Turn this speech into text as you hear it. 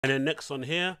And then next on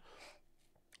here,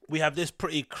 we have this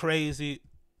pretty crazy,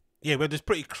 yeah, we have this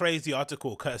pretty crazy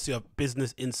article courtesy of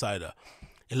Business Insider.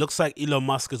 It looks like Elon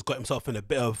Musk has got himself in a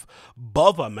bit of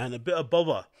bother, man, a bit of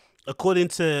bother. According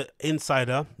to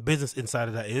Insider, Business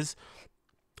Insider, that is,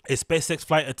 a SpaceX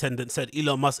flight attendant said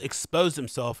Elon Musk exposed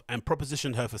himself and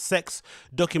propositioned her for sex.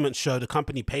 Documents show the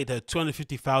company paid her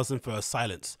 $250,000 for her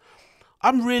silence.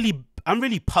 I'm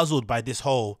really puzzled by this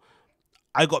whole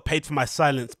 "I got paid for my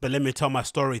silence, but let me tell my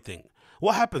story" thing.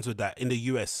 What happens with that in the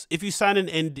US? If you sign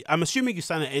an I'm assuming you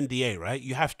sign an NDA, right?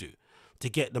 You have to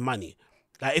get the money.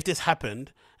 Like if this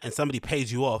happened and somebody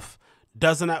pays you off,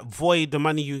 doesn't that void the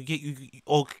money you get?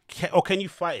 Or can you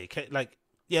fight it?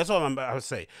 Yeah, that's what I would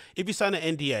say. If you sign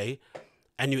an NDA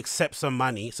and you accept some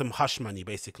money, some hush money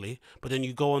basically, but then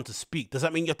you go on to speak, does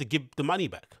that mean you have to give the money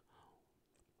back?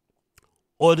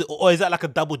 Or is that like a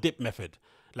double dip method?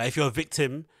 Like if you're a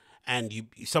victim and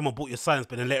someone bought your silence,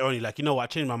 but then later on you're like, you know what, I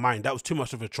changed my mind. That was too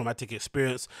much of a traumatic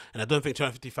experience, and I don't think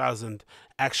 250,000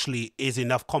 actually is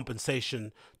enough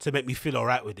compensation to make me feel all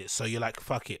right with it. So you're like,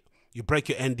 fuck it. You break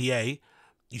your NDA.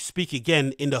 You speak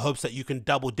again in the hopes that you can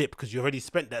double dip because you already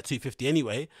spent that 250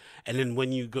 anyway. And then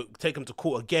when you go take them to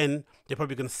court again, they're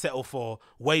probably going to settle for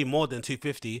way more than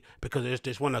 250 because they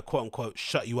just want to quote unquote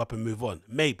shut you up and move on.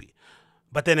 Maybe.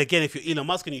 But then again, if you're Elon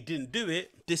Musk and you didn't do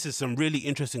it, this is some really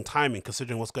interesting timing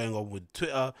considering what's going on with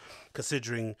Twitter,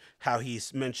 considering how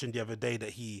he's mentioned the other day that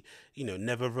he,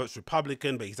 never votes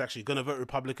Republican, but he's actually going to vote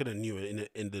Republican and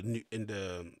in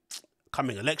the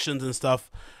coming elections and stuff.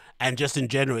 And just in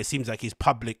general, it seems like his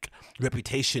public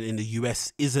reputation in the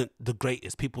US isn't the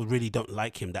greatest. People really don't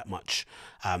like him that much.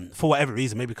 For whatever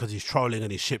reason, maybe because he's trolling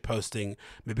and he's shit posting,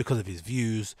 maybe because of his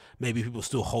views, maybe people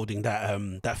still holding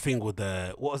that thing with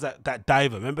what was that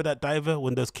diver? Remember that diver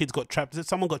when those kids got trapped?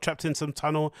 Someone got trapped in some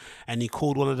tunnel and he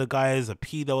called one of the guys a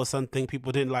pedo or something.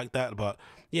 People didn't like that, but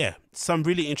yeah, some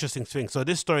really interesting things. So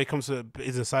this story comes to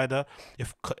Business Insider.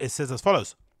 It says as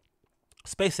follows.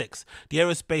 SpaceX, the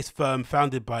aerospace firm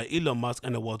founded by Elon Musk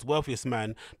and the world's wealthiest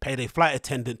man, paid a flight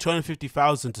attendant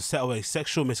 $250,000 to settle a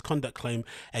sexual misconduct claim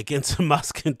against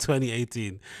Musk in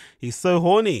 2018. He's so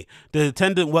horny. The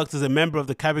attendant worked as a member of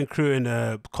the cabin crew in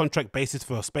a contract basis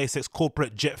for a SpaceX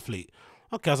corporate jet fleet.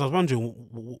 Okay, so I was wondering,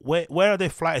 where are there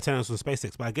flight attendants on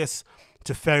SpaceX? But I guess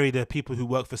to ferry the people who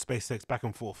work for SpaceX back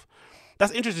and forth.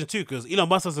 That's interesting too, because Elon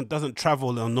Musk doesn't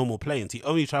travel on normal planes. He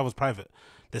only travels private.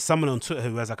 There's someone on Twitter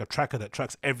who has like a tracker that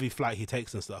tracks every flight he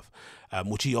takes and stuff,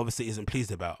 which he obviously isn't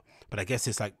pleased about. But I guess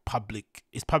it's like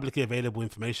publicly available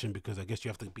information because I guess you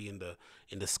have to be in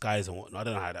the skies and whatnot. I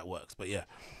don't know how that works, but yeah.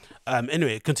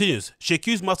 Anyway, it continues. She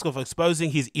accused Musk of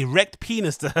exposing his erect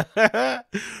penis to her,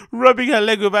 rubbing her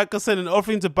leg without consent, and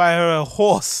offering to buy her a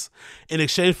horse in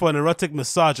exchange for an erotic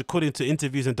massage, according to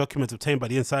interviews and documents obtained by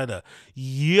the Insider.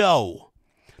 Yo.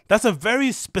 That's a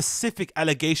very specific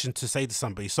allegation to say to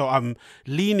somebody. So I'm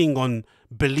leaning on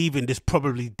believing this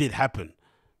probably did happen.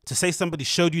 To say somebody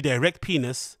showed you their erect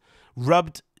penis,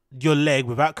 rubbed your leg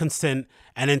without consent,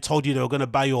 and then told you they were going to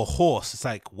buy you a horse. It's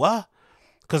like, what?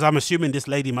 Because I'm assuming this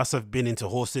lady must have been into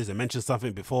horses and mentioned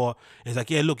something before. It's like,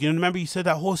 yeah, look, you remember you said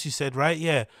that horse you said, right?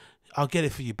 Yeah, I'll get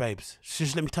it for you, babes.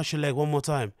 Just let me touch your leg one more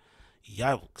time.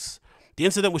 Yikes. The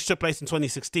incident, which took place in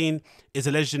 2016, is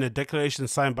alleged in a declaration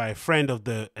signed by a friend of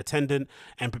the attendant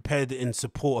and prepared in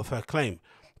support of her claim.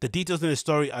 The details in the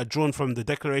story are drawn from the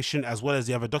declaration as well as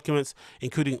the other documents,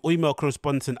 including email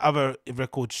correspondence and other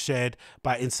records shared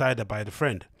by Insider by the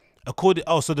friend.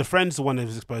 So the friend's the one that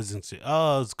was exposing it.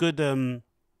 Oh, it's good.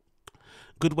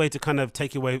 Good way to kind of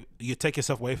take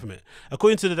yourself away from it.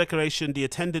 According to the declaration, the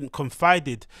attendant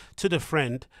confided to the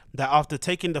friend that after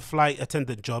taking the flight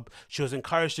attendant job, she was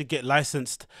encouraged to get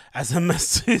licensed as a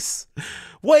masseuse.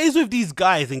 What is with these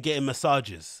guys and getting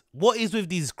massages? What is with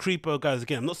these creepo guys?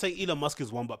 Again, I'm not saying Elon Musk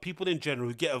is one, but people in general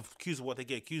who get accused of what they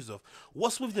get accused of.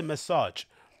 What's with the massage?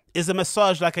 Is a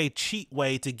massage like a cheat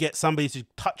way to get somebody to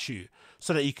touch you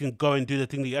so that you can go and do the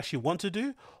thing that you actually want to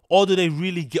do? Or do they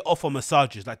really get off on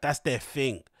massages? Like that's their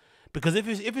thing. Because if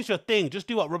it's your thing, just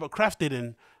do what Robert Kraft did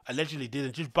and allegedly did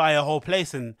and just buy a whole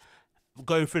place and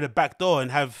go in through the back door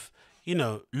and have,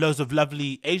 loads of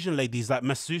lovely Asian ladies like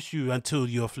masseuse you until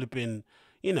you're flipping,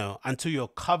 until you're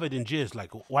covered in jizz.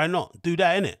 Like, why not? Do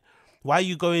that, innit? Why are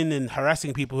you going and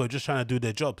harassing people who are just trying to do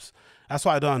their jobs? That's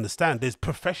what I don't understand. There's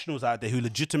professionals out there who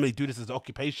legitimately do this as an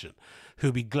occupation,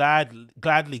 who'd be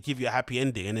gladly give you a happy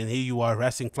ending, and then here you are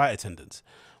harassing flight attendants.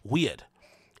 Weird.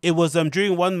 It was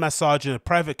during one massage in a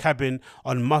private cabin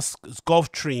on Musk's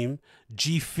Gulfstream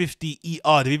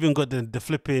G50ER. They've even got the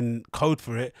flipping code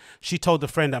for it. She told a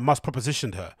friend that Musk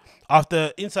propositioned her.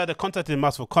 After Insider contacted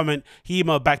Musk for comment, he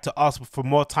emailed back to ask for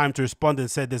more time to respond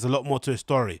and said there's a lot more to his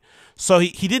story. So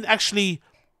he didn't actually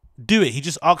do it. He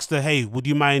just asked her, hey, would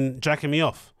you mind jacking me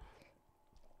off?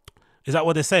 Is that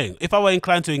what they're saying? If I were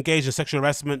inclined to engage in sexual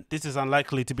harassment, this is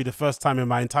unlikely to be the first time in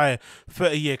my entire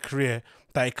 30-year career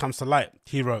that it comes to light,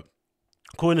 he wrote,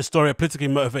 calling the story a politically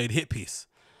motivated hit piece.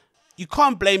 You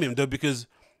can't blame him, though, because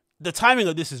the timing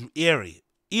of this is eerie.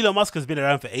 Elon Musk has been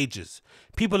around for ages.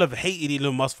 People have hated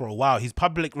Elon Musk for a while. His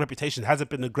public reputation hasn't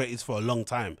been the greatest for a long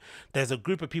time. There's a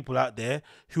group of people out there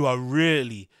who are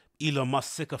really Elon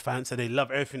Musk sycophants, and they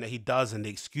love everything that he does, and they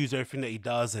excuse everything that he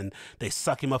does, and they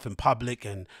suck him up in public,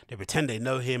 and they pretend they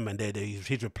know him, and they're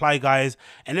his reply guys.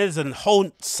 And there's a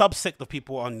whole subsect of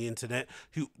people on the internet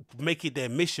who make it their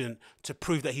mission to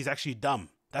prove that he's actually dumb.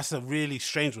 That's a really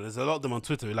strange one. There's a lot of them on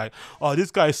Twitter who are like, oh,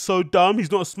 this guy is so dumb. He's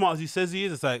not as smart as he says he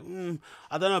is. It's like,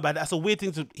 I don't know about that. That's a weird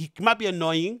thing he might be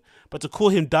annoying, but to call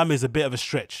him dumb is a bit of a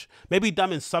stretch. Maybe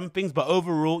dumb in some things, but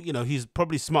overall, you know, he's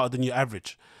probably smarter than your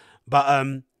average. But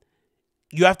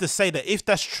you have to say that if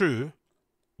that's true,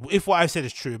 if what I said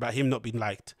is true about him not being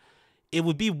liked, it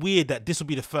would be weird that this would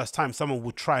be the first time someone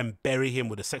would try and bury him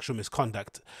with a sexual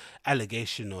misconduct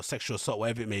allegation or sexual assault,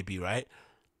 whatever it may be, right?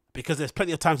 Because there's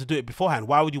plenty of time to do it beforehand.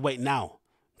 Why would you wait now?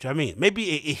 Do you know what I mean? Maybe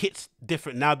it hits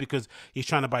different now because he's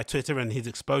trying to buy Twitter and his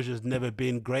exposure has never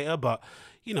been greater. But,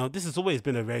 you know, this has always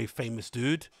been a very famous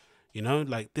dude. You know,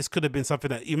 like this could have been something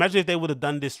that, imagine if they would have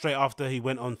done this straight after he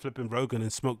went on flipping Rogan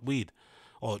and smoked weed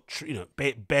or, you know,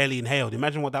 barely inhaled.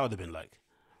 Imagine what that would have been like.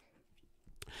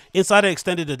 Insider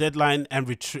extended the deadline and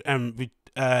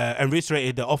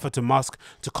reiterated the offer to Musk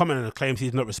to comment on the claims. He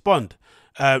did not respond.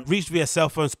 Reached via cell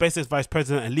phone, SpaceX Vice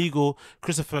President and legal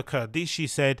Christopher Kardishi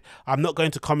said, I'm not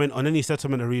going to comment on any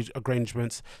settlement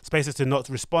arrangements. SpaceX did not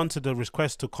respond to the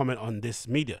request to comment on this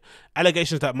media.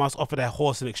 Allegations that Musk offered a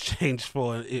horse in exchange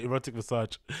for an erotic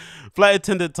massage. Flight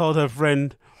attendant told her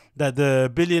friend that the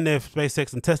billionaire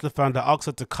SpaceX and Tesla founder asked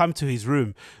her to come to his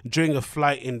room during a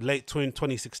flight in late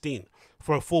 2016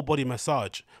 for a full-body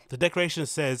massage. The declaration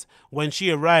says, when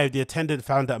she arrived, the attendant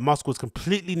found that Musk was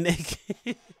completely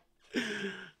naked.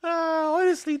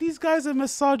 Honestly, these guys are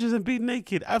massagers and being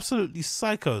naked. Absolutely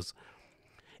psychos.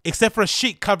 Except for a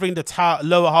sheet covering the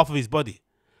lower half of his body.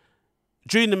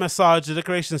 During the massage, the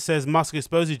declaration says Musk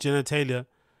exposed his genitalia,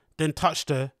 then touched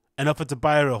her and offered to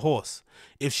buy her a horse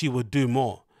if she would do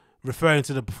more, referring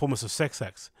to the performance of sex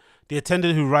acts. The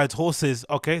attendant who rides horses,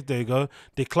 okay, there you go,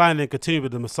 declined and continued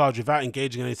with the massage without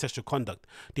engaging in any sexual conduct.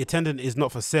 The attendant is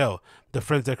not for sale. The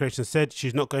friend's declaration said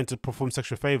she's not going to perform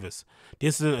sexual favors. The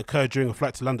incident occurred during a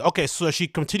flight to London. Okay, so she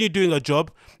continued doing her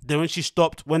job. Then when she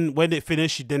stopped, when it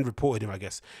finished, she then reported him, I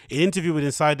guess. In an interview with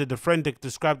Insider, the friend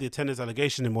described the attendant's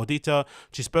allegation in more detail.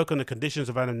 She spoke on the conditions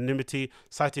of anonymity,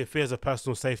 citing fears of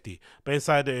personal safety. But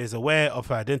Insider is aware of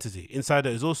her identity. Insider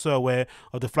is also aware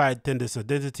of the flight attendant's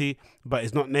identity, but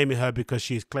is not naming her because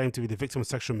she is claimed to be the victim of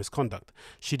sexual misconduct.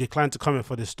 She declined to comment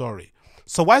for this story.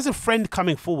 So why is a friend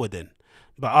coming forward then?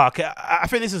 But okay, I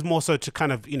think this is more so to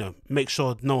kind of, you know, make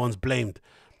sure no one's blamed.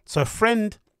 So a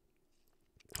friend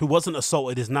who wasn't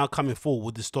assaulted is now coming forward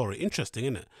with this story. Interesting,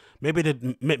 isn't it? Maybe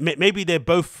they're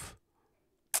both,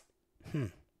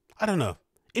 I don't know.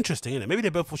 Interesting, isn't it? Maybe they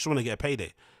both just want to get a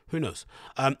payday. Who knows?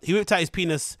 He whipped out his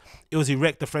penis. It was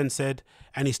erect, the friend said,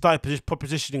 and he started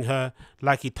positioning her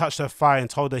like he touched her thigh and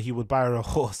told her he would buy her a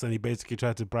horse, and he basically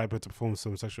tried to bribe her to perform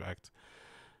some sexual act.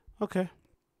 Okay.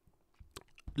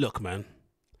 Look, man.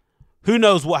 Who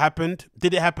knows what happened?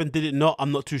 Did it happen? Did it not?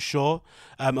 I'm not too sure.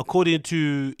 According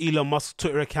to Elon Musk's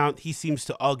Twitter account, he seems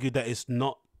to argue that it's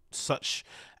not such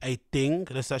a thing.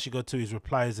 Let's actually go to his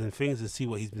replies and things and see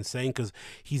what he's been saying, because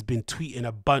he's been tweeting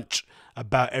a bunch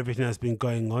about everything that's been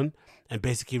going on and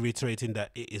basically reiterating that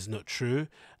it is not true.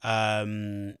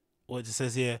 What it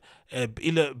says here,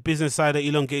 Business Insider,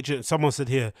 elongated, someone said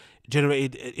here,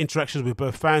 generated interactions with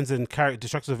both fans and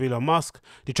detractors of Elon Musk.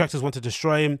 Detractors want to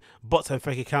destroy him. Bots and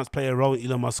fake accounts play a role in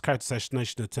Elon Musk's character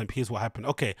assassination attempt. Here's what happened.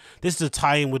 Okay, this is a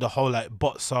tie-in with the whole like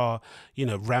bots are, you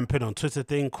know, rampant on Twitter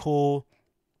thing. Cool.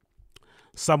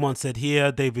 Someone said here,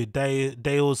 David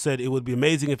Dale said it would be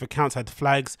amazing if accounts had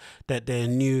flags that they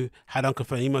knew had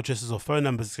unconfirmed email addresses or phone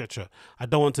numbers, etc. I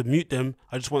don't want to mute them.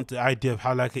 I just want the idea of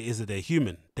how likely it is that they're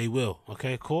human. They will.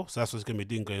 Okay, cool. So that's what it's going to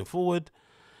be doing going forward.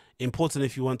 Important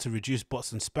if you want to reduce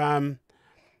bots and spam.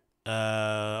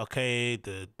 Okay.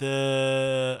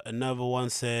 Another one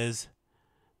says,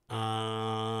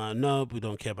 no, we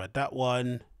don't care about that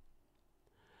one.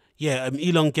 Yeah,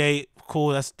 Elongate, cool.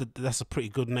 That's a pretty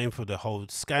good name for the whole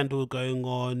scandal going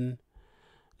on.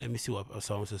 Let me see what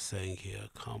someone's just saying here.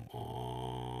 Come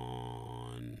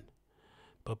on.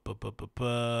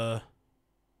 Ba.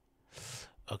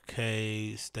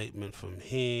 Okay, statement from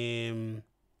him.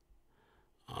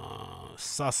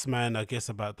 Sussman, I guess,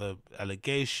 about the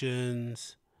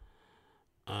allegations.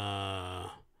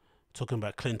 Talking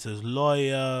about Clinton's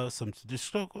lawyer.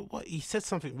 What he said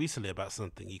something recently about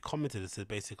something. He commented and said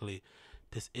basically,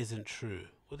 this isn't true.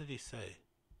 What did he say?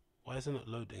 Why isn't it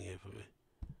loading here for me?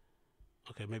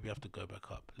 Okay, maybe I have to go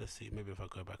back up. Let's see. Maybe if I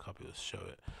go back up, it will show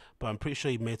it. But I'm pretty sure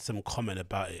he made some comment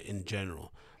about it in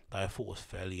general that I thought was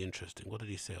fairly interesting. What did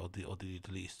he say? Or did he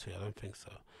delete his tweet? I don't think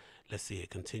so. Let's see. It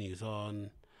continues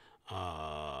on.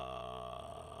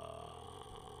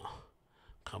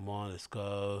 Come on, let's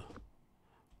go.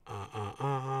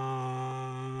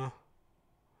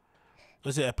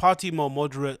 Was it a party more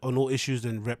moderate on all issues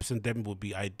than Reps and Dem would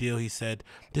be ideal? He said,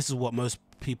 this is what most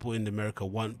people in America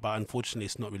want, but unfortunately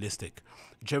it's not realistic.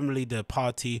 Generally, the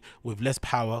party with less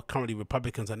power, currently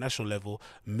Republicans at national level,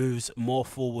 moves more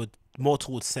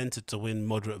towards center to win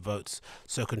moderate votes.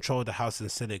 So control of the House and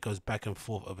Senate goes back and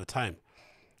forth over time.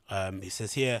 He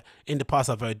says here, in the past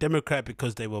I voted Democrat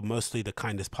because they were mostly the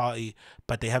kindest party,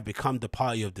 but they have become the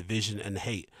party of division and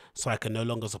hate. So I can no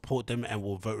longer support them and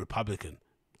will vote Republican.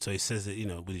 So he says it,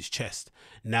 with his chest.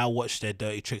 Now watch their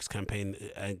dirty tricks campaign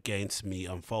against me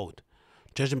unfold.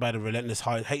 Judging by the relentless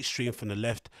hate stream from the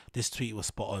left, this tweet was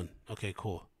spot on. Okay,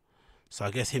 cool. So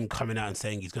I guess him coming out and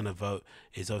saying he's going to vote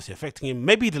is obviously affecting him.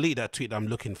 Maybe he deleted that tweet that I'm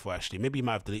looking for, actually. Maybe he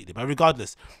might have deleted it. But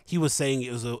regardless, he was saying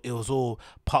it was all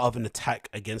part of an attack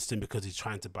against him because he's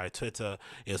trying to buy Twitter.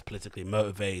 It was politically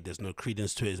motivated. There's no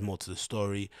credence to it. There's more to the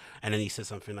story. And then he said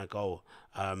something like, whoever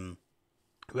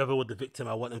was the victim,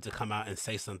 I want them to come out and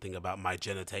say something about my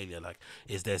genitalia. Like,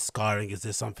 is there scarring? Is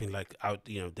there something like out?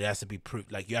 There has to be proof.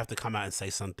 Like, you have to come out and say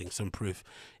something, some proof.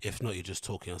 If not, you're just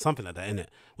talking or something like that, innit?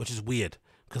 Which is weird.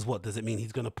 Because what does it mean?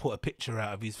 He's gonna put a picture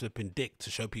out of his flipping dick to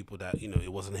show people that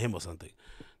it wasn't him or something.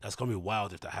 That's gonna be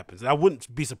wild if that happens. And I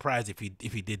wouldn't be surprised if he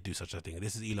did do such a thing.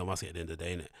 This is Elon Musk at the end of the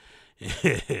day,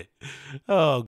 innit? Oh.